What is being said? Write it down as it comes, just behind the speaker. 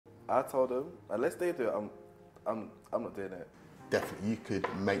I told them, unless they do it, I'm not doing it. Definitely, you could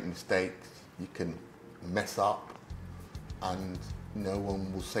make mistakes, you can mess up, and no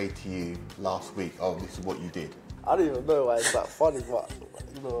one will say to you last week, oh, this is what you did. I don't even know why it's that funny, but,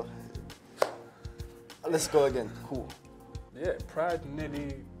 you know. Let's go again. Cool. Yeah, pride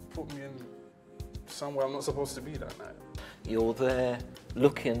nearly put me in somewhere I'm not supposed to be that night. You're there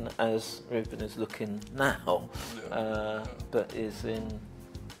looking as Reuben is looking now, but is in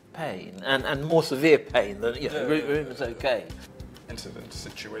pain, and more severe pain than, Reuben's okay. Incidents,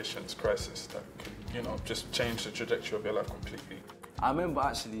 situations, crisis that could, just change the trajectory of your life completely. I remember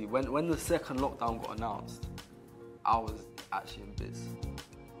actually, when the second lockdown got announced, I was actually in bits.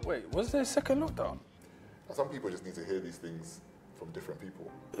 Wait, was there a second lockdown? Some people just need to hear these things from different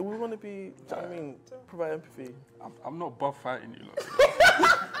people. We want to be, provide empathy. I'm not buff fighting you, lot.